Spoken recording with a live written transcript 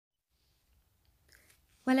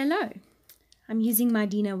Well, hello. I'm using my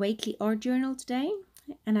Dina Wakley art journal today,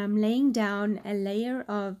 and I'm laying down a layer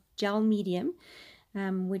of gel medium,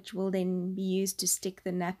 which will then be used to stick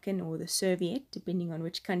the napkin or the serviette, depending on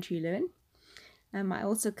which country you live in. I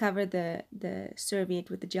also cover the serviette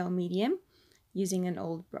with the gel medium using an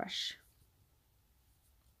old brush.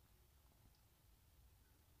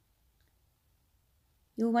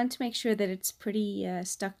 You'll want to make sure that it's pretty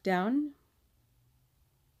stuck down.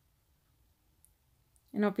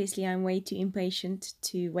 And obviously I'm way too impatient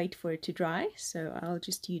to wait for it to dry, so I'll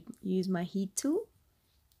just use my heat tool.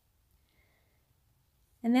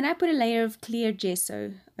 And then I put a layer of clear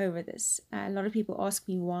gesso over this. A lot of people ask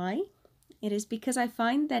me why. It is because I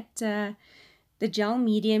find that the gel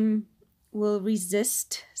medium will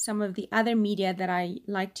resist some of the other media that I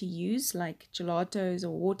like to use, like gelatos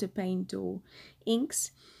or water paint or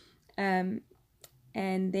inks. And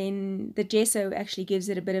then the gesso actually gives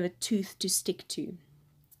it a bit of a tooth to stick to.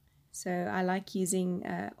 So I like using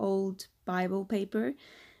old Bible paper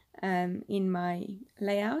in my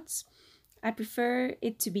layouts. I prefer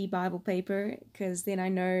it to be Bible paper because then I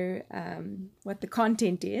know what the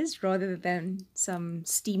content is rather than some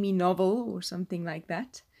steamy novel or something like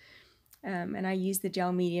that. And I use the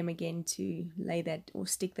gel medium again to lay that or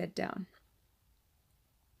stick that down.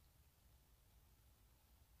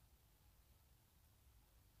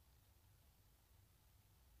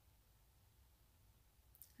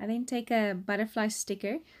 I then take a butterfly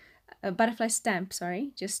stamp, sorry,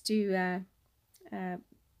 just to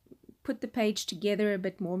put the page together a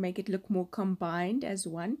bit more, make it look more combined as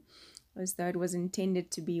one, as though it was intended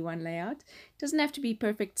to be one layout. It doesn't have to be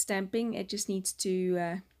perfect stamping, it just needs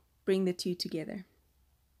to bring the two together.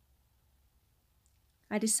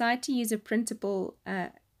 I decide to use a printable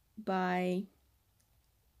by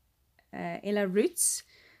Ella Roetz,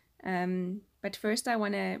 but first I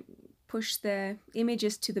want to push the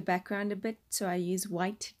images to the background a bit, so I use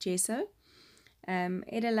white gesso.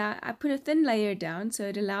 I put a thin layer down, so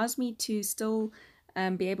it allows me to still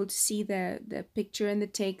be able to see the picture and the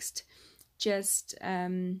text, just a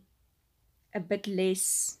bit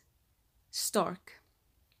less stark.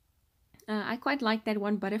 I quite like that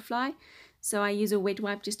one butterfly, so I use a wet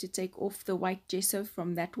wipe just to take off the white gesso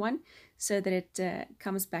from that one so that it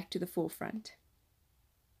comes back to the forefront.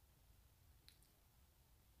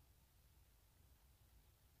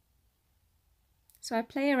 So I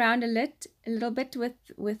play around a little bit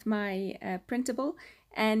with my printable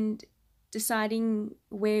and deciding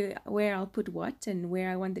where I'll put what and where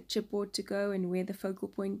I want the chipboard to go and where the focal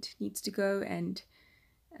point needs to go and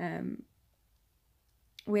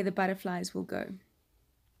where the butterflies will go.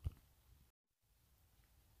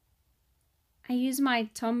 I use my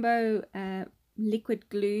Tombow liquid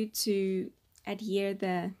glue to adhere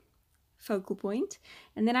the focal point,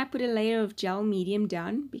 and then I put a layer of gel medium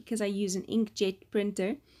down because I use an inkjet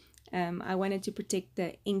printer. I wanted to protect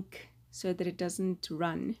the ink so that it doesn't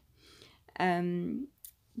run.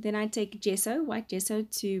 Then I take gesso, white gesso,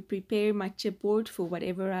 to prepare my chipboard for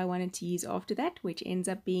whatever I wanted to use after that, which ends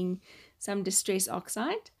up being some distress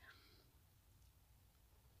oxide.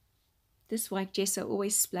 This white gesso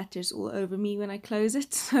always splatters all over me when I close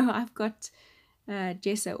it, so I've got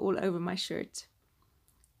gesso all over my shirt.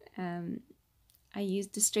 I use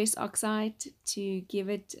distress oxide to give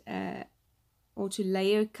it or to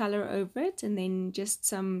layer color over it, and then just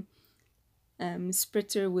some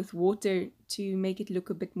spritzer with water to make it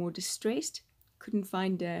look a bit more distressed. Couldn't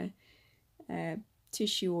find a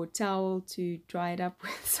tissue or towel to dry it up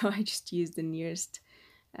with, so I just used the nearest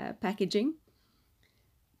packaging.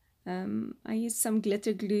 I used some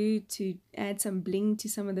glitter glue to add some bling to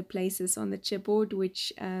some of the places on the chipboard,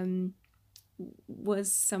 which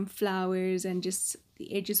was some flowers and just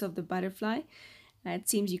the edges of the butterfly. It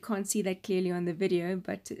seems you can't see that clearly on the video,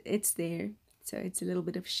 but it's there, so it's a little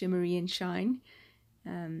bit of shimmery and shine,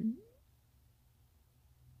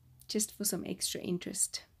 just for some extra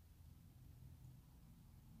interest.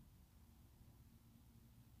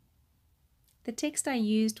 The text I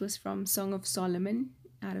used was from Song of Solomon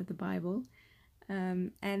out of the Bible,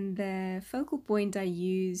 and the focal point I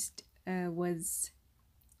used was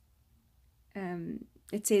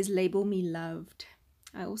it says "Label me loved."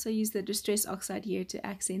 I also use the distress oxide here to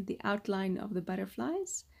accent the outline of the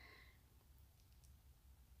butterflies.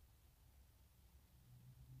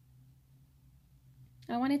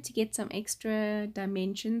 I wanted to get some extra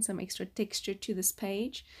dimension, some extra texture to this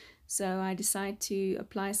page, so I decided to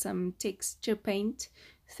apply some texture paint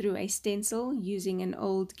through a stencil using an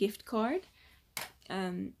old gift card,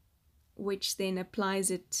 which then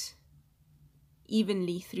applies it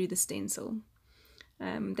evenly through the stencil.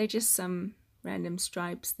 They're just some random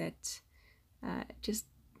stripes that just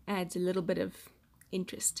adds a little bit of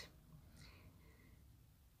interest.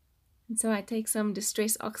 And so I take some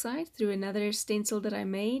distress oxide through another stencil that I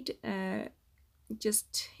made.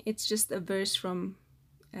 It's just a verse from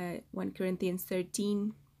 1 Corinthians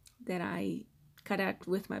 13 that I cut out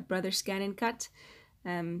with my brother Scan and Cut.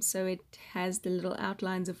 So it has the little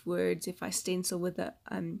outlines of words if I stencil with the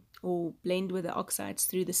or blend with the oxides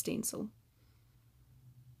through the stencil.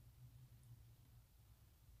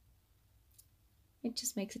 It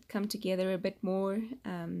just makes it come together a bit more,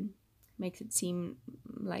 makes it seem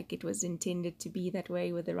like it was intended to be that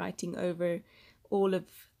way with the writing over all of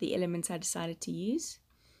the elements I decided to use.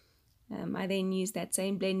 I then use that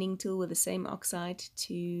same blending tool with the same oxide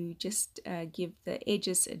to just give the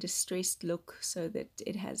edges a distressed look so that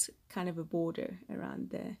it has kind of a border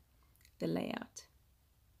around the layout.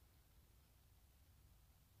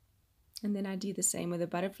 And then I do the same with the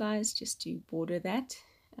butterflies just to border that.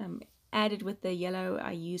 Added with the yellow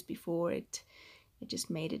I used before, it just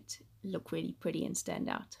made it look really pretty and stand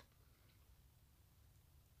out.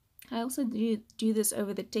 I also do this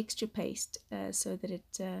over the texture paste so that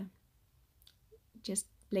it just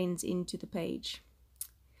blends into the page.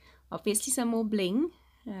 Obviously some more bling.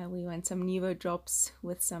 We want some Nuvo drops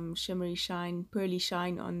with some shimmery shine, pearly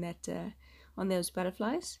shine on that on those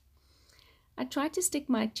butterflies. I tried to stick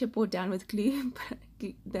my chipboard down with glue,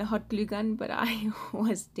 the hot glue gun, but I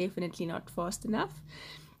was definitely not fast enough.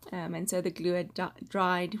 And so the glue had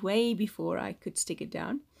dried way before I could stick it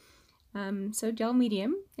down. So gel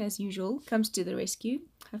medium, as usual, comes to the rescue.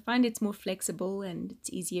 I find it's more flexible and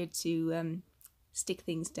it's easier to stick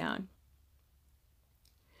things down.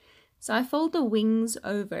 So I fold the wings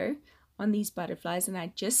over on these butterflies and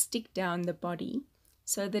I just stick down the body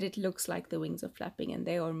so that it looks like the wings are flapping and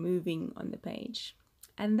they are moving on the page.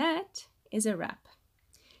 And that is a wrap.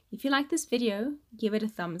 If you like this video, give it a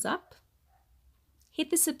thumbs up, hit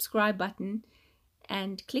the subscribe button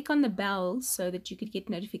and click on the bell so that you could get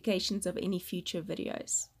notifications of any future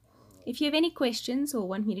videos. If you have any questions or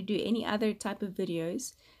want me to do any other type of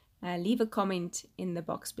videos, leave a comment in the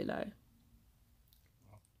box below.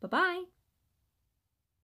 Bye-bye.